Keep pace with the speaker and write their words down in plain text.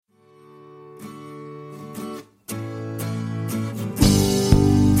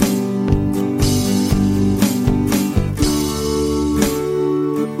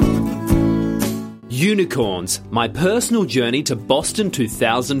Unicorns, my personal journey to Boston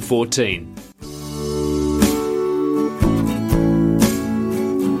 2014.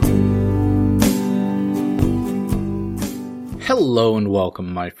 Hello and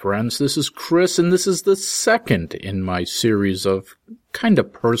welcome, my friends. This is Chris, and this is the second in my series of kind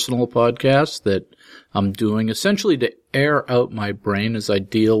of personal podcasts that I'm doing, essentially to air out my brain as I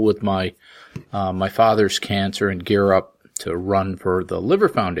deal with my father's cancer and gear up to run for the Liver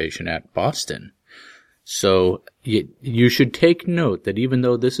Foundation at Boston. So you should take note that even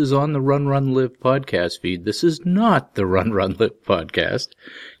though this is on the Run, Run, Live podcast feed, this is not the Run, Run, Live podcast.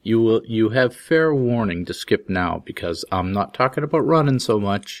 You have fair warning to skip now because I'm not talking about running so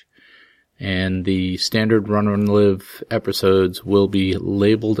much, and the standard Run, Run, Live episodes will be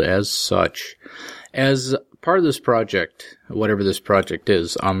labeled as such. As part of this project, whatever this project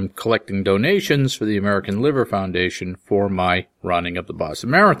is, I'm collecting donations for the American Liver Foundation for my running of the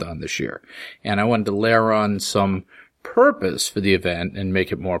Boston Marathon this year. And I wanted to layer on some purpose for the event and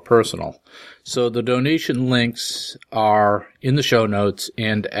make it more personal. So the donation links are in the show notes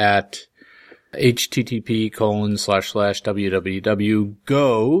and at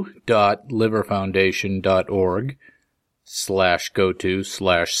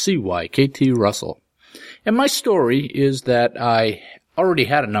http://www.liverfoundation.org/go-to/CYKT Russell. And my story is that I already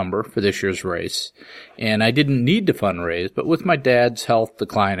had a number for this year's race, and I didn't need to fundraise, but with my dad's health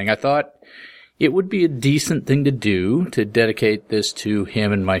declining, I thought it would be a decent thing to do to dedicate this to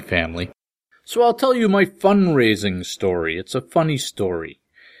him and my family. So I'll tell you my fundraising story. It's a funny story.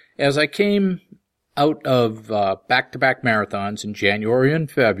 As I came out of back-to-back marathons in January and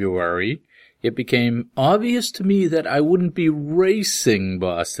February, it became obvious to me that I wouldn't be racing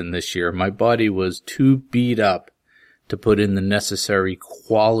Boston this year. My body was too beat up to put in the necessary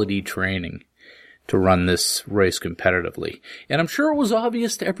quality training to run this race competitively. And I'm sure it was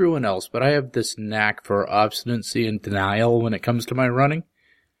obvious to everyone else, but I have this knack for obstinacy and denial when it comes to my running.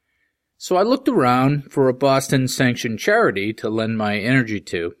 So I looked around for a Boston-sanctioned charity to lend my energy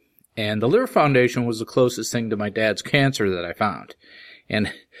to, and the Liver Foundation was the closest thing to my dad's cancer that I found.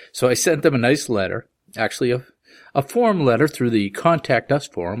 And so I sent them a nice letter, actually a form letter through the Contact Us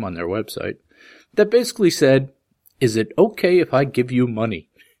forum on their website, that basically said, "Is it okay if I give you money?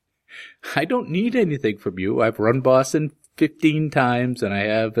 I don't need anything from you. I've run Boston 15 times, and I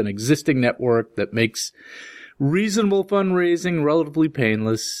have an existing network that makes reasonable fundraising relatively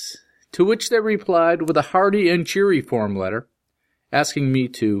painless." To which they replied with a hearty and cheery form letter, asking me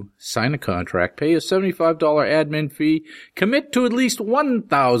to sign a contract, pay a $75 admin fee, commit to at least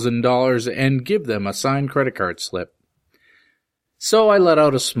 $1,000, and give them a signed credit card slip. So I let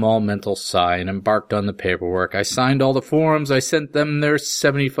out a small mental sigh and embarked on the paperwork. I signed all the forms, I sent them their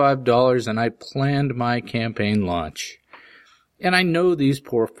 $75, and I planned my campaign launch. And I know these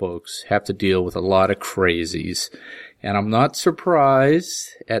poor folks have to deal with a lot of crazies, and I'm not surprised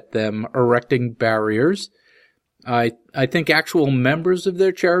at them erecting barriers. I think actual members of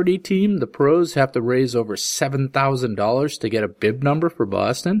their charity team, the pros, have to raise over $7,000 to get a bib number for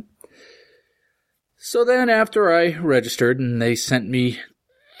Boston. So then after I registered and they sent me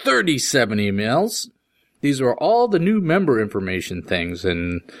 37 emails, these were all the new member information things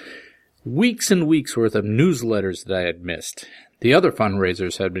and weeks worth of newsletters that I had missed. The other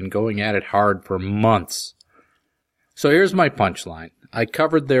fundraisers had been going at it hard for months. So here's my punchline. I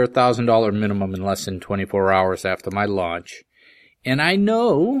covered their $1,000 minimum in less than 24 hours after my launch, and I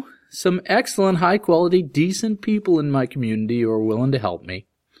know some excellent, high-quality, decent people in my community who are willing to help me,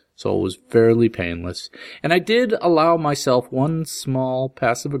 so it was fairly painless. And I did allow myself one small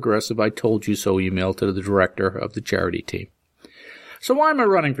passive-aggressive "I told you so" email to the director of the charity team. So why am I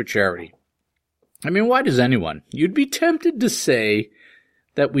running for charity? I mean, why does anyone? You'd be tempted to say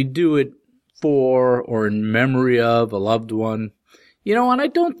that we do it for or in memory of a loved one. You know, and I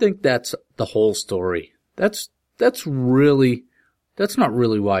don't think that's the whole story. That's not really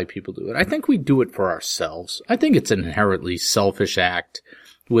why people do it. I think we do it for ourselves. I think it's an inherently selfish act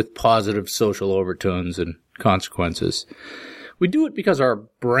with positive social overtones and consequences. We do it because our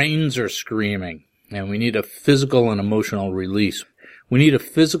brains are screaming, and we need a physical and emotional release. We need a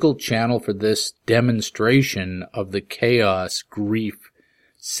physical channel for this demonstration of the chaos, grief,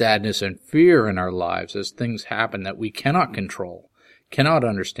 sadness, and fear in our lives as things happen that we cannot control, cannot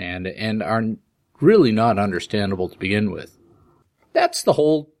understand, and are really not understandable to begin with. That's the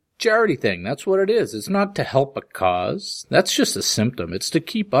whole charity thing. That's what it is. It's not to help a cause. That's just a symptom. It's to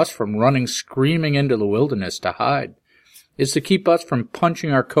keep us from running screaming into the wilderness to hide. It's to keep us from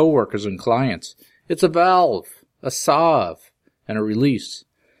punching our coworkers and clients. It's a valve, a salve, and a release.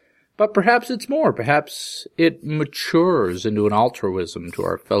 But perhaps it's more. Perhaps it matures into an altruism to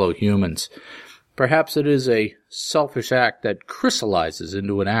our fellow humans. Perhaps it is a selfish act that crystallizes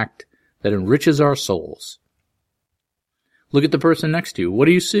into an act that enriches our souls. Look at the person next to you. What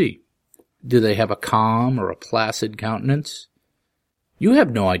do you see? Do they have a calm or a placid countenance? You have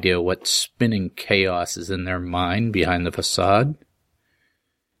no idea what spinning chaos is in their mind behind the facade.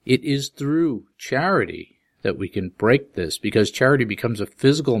 It is through charity that we can break this, because charity becomes a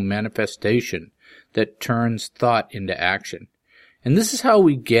physical manifestation that turns thought into action. And this is how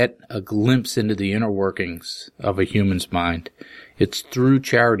we get a glimpse into the inner workings of a human's mind. It's through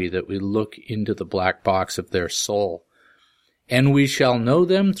charity that we look into the black box of their soul. And we shall know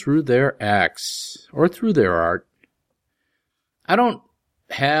them through their acts, or through their art. I don't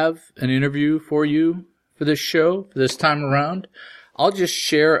have an interview for you for this show, for this time around. I'll just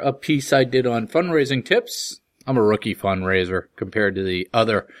share a piece I did on fundraising tips. I'm a rookie fundraiser compared to the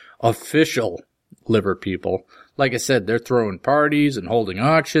other official liver people. Like I said, they're throwing parties and holding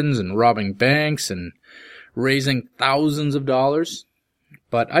auctions and robbing banks and raising thousands of dollars.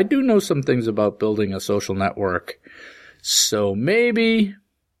 But I do know some things about building a social network. So maybe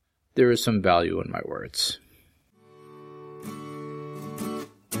there is some value in my words.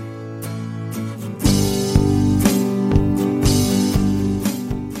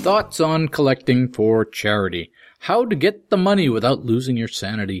 Thoughts on collecting for charity. How to get the money without losing your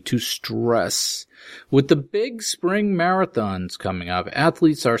sanity to stress. With the big spring marathons coming up,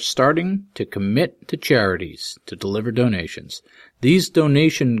 athletes are starting to commit to charities to deliver donations. These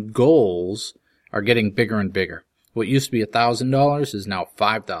donation goals are getting bigger and bigger. What used to be $1,000 is now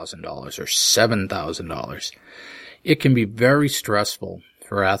 $5,000 or $7,000. It can be very stressful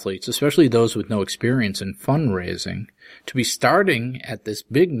for athletes, especially those with no experience in fundraising, to be starting at this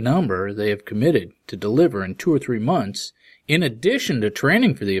big number they have committed to deliver in 2 or 3 months, in addition to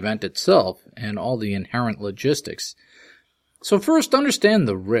training for the event itself and all the inherent logistics. So first, understand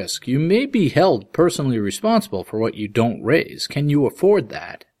the risk. You may be held personally responsible for what you don't raise. Can you afford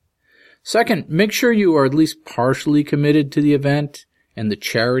that? Second, make sure you are at least partially committed to the event and the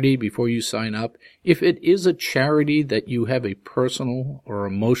charity before you sign up. If it is a charity that you have a personal or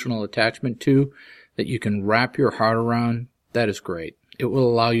emotional attachment to that you can wrap your heart around, that is great. It will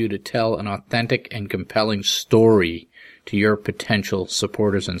allow you to tell an authentic and compelling story to your potential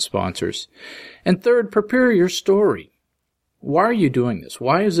supporters and sponsors. And third, prepare your story. Why are you doing this?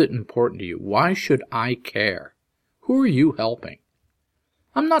 Why is it important to you? Why should I care? Who are you helping?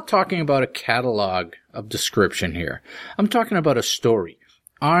 I'm not talking about a catalog of description here. I'm talking about a story.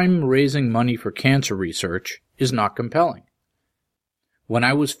 I'm raising money for cancer research is not compelling. When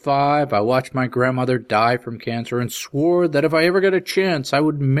I was 5, I watched my grandmother die from cancer and swore that if I ever got a chance, I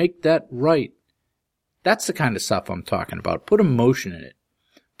would make that right. That's the kind of stuff I'm talking about. Put emotion in it.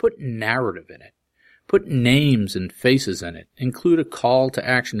 Put narrative in it. Put names and faces in it. Include a call to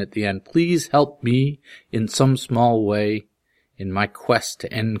action at the end. Please help me in some small way in my quest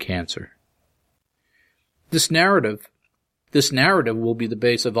to end cancer. This narrative will be the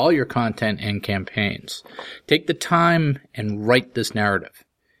base of all your content and campaigns. Take the time and write this narrative.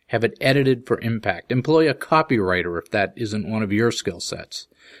 Have it edited for impact. Employ a copywriter if that isn't one of your skill sets,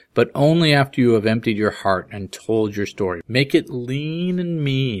 but only after you have emptied your heart and told your story. Make it lean and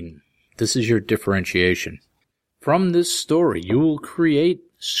mean. This is your differentiation. From this story, you will create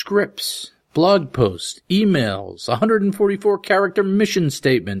scripts, blog posts, emails, 144-character mission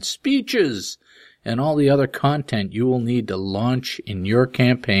statements, speeches, and all the other content you will need to launch in your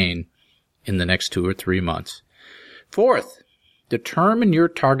campaign in the next 2 or 3 months. Fourth, determine your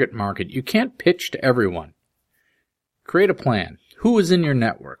target market. You can't pitch to everyone. Create a plan. Who is in your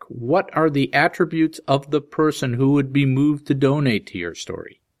network? What are the attributes of the person who would be moved to donate to your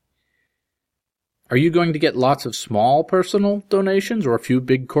story? Are you going to get lots of small personal donations or a few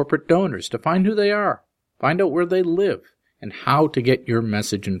big corporate donors? To find who they are, find out where they live, and how to get your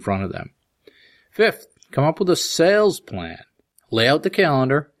message in front of them. Fifth, come up with a sales plan. Lay out the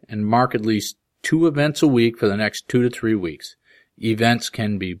calendar and mark at least 2 events a week for the next 2 to 3 weeks. Events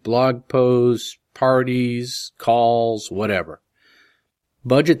can be blog posts, parties, calls, whatever.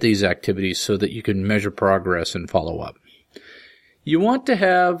 Budget these activities so that you can measure progress and follow up. You want to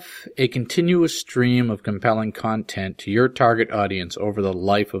have a continuous stream of compelling content to your target audience over the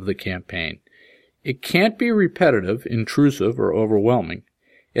life of the campaign. It can't be repetitive, intrusive, or overwhelming.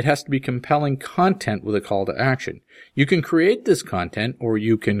 It has to be compelling content with a call to action. You can create this content or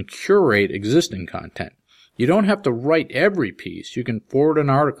you can curate existing content. You don't have to write every piece. You can forward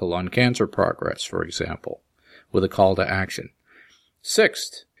an article on cancer progress, for example, with a call to action.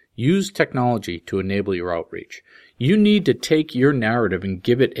 Sixth, use technology to enable your outreach. You need to take your narrative and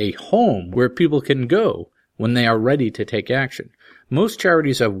give it a home where people can go when they are ready to take action. Most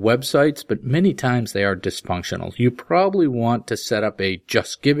charities have websites, but many times they are dysfunctional. You probably want to set up a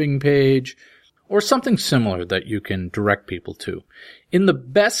Just Giving page or something similar that you can direct people to. In the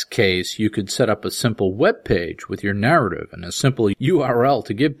best case, you could set up a simple web page with your narrative and a simple URL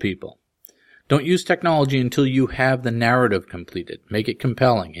to give people. Don't use technology until you have the narrative completed. Make it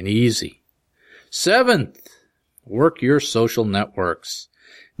compelling and easy. 7th, work your social networks.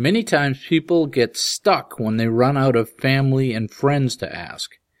 Many times people get stuck when they run out of family and friends to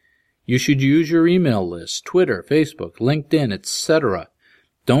ask. You should use your email list, Twitter, Facebook, LinkedIn, etc.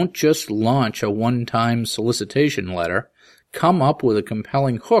 Don't just launch a one-time solicitation letter. Come up with a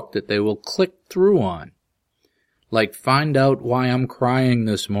compelling hook that they will click through on. Like, find out why I'm crying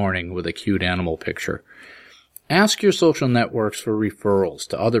this morning with a cute animal picture. Ask your social networks for referrals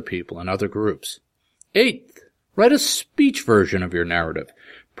to other people and other groups. 8th, write a speech version of your narrative.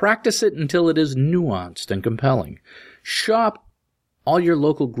 Practice it until it is nuanced and compelling. Shop all your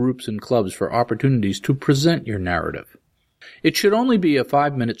local groups and clubs for opportunities to present your narrative. It should only be a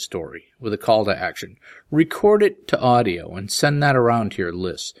 5-minute story with a call to action. Record it to audio and send that around to your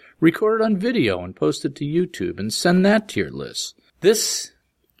list. Record it on video and post it to YouTube and send that to your list. This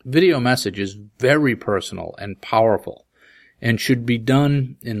video message is very personal and powerful and should be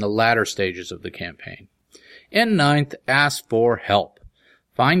done in the latter stages of the campaign. And 9th, ask for help.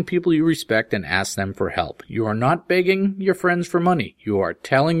 Find people you respect and ask them for help. You are not begging your friends for money. You are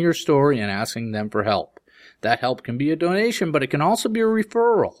telling your story and asking them for help. That help can be a donation, but it can also be a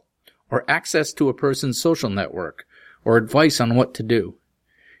referral or access to a person's social network or advice on what to do.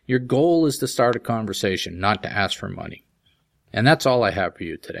 Your goal is to start a conversation, not to ask for money. And that's all I have for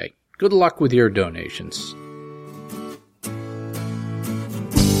you today. Good luck with your donations.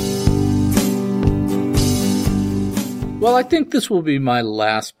 Well, I think this will be my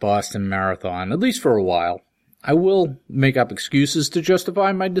last Boston Marathon, at least for a while. I will make up excuses to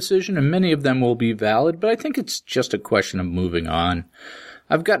justify my decision, and many of them will be valid, but I think it's just a question of moving on.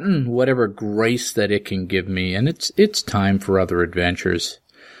 I've gotten whatever grace that it can give me, and it's time for other adventures.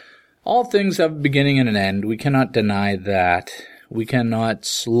 All things have a beginning and an end. We cannot deny that. We cannot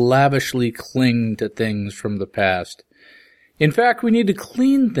slavishly cling to things from the past. In fact, we need to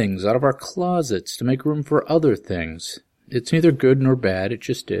clean things out of our closets to make room for other things. It's neither good nor bad, it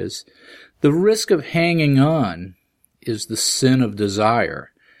just is. The risk of hanging on is the sin of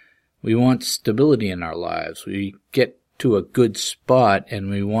desire. We want stability in our lives. We get to a good spot and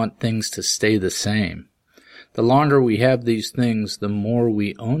we want things to stay the same. The longer we have these things, the more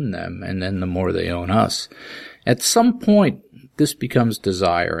we own them, and then the more they own us. At some point, this becomes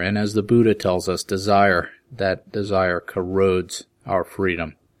desire, and as the Buddha tells us, that desire corrodes our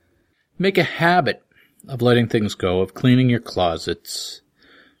freedom. Make a habit of letting things go, of cleaning your closets.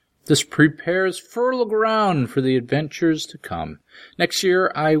 This prepares fertile ground for the adventures to come. Next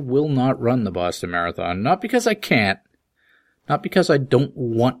year, I will not run the Boston Marathon, not because I can't, not because I don't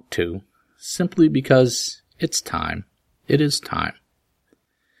want to, simply because it's time. It is time.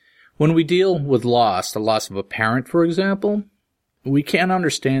 When we deal with loss, the loss of a parent, for example, we can't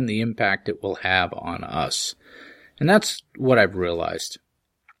understand the impact it will have on us. And that's what I've realized.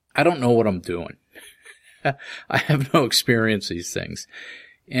 I don't know what I'm doing. I have no experience in these things.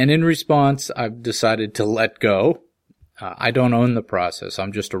 And in response, I've decided to let go. I don't own the process.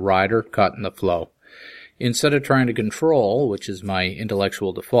 I'm just a rider caught in the flow. Instead of trying to control, which is my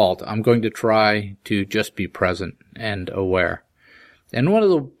intellectual default, I'm going to try to just be present and aware. And one of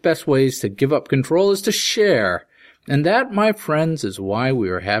the best ways to give up control is to share. And that, my friends, is why we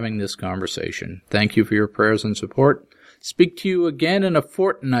are having this conversation. Thank you for your prayers and support. Speak to you again in a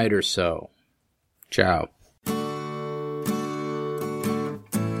fortnight or so. Ciao.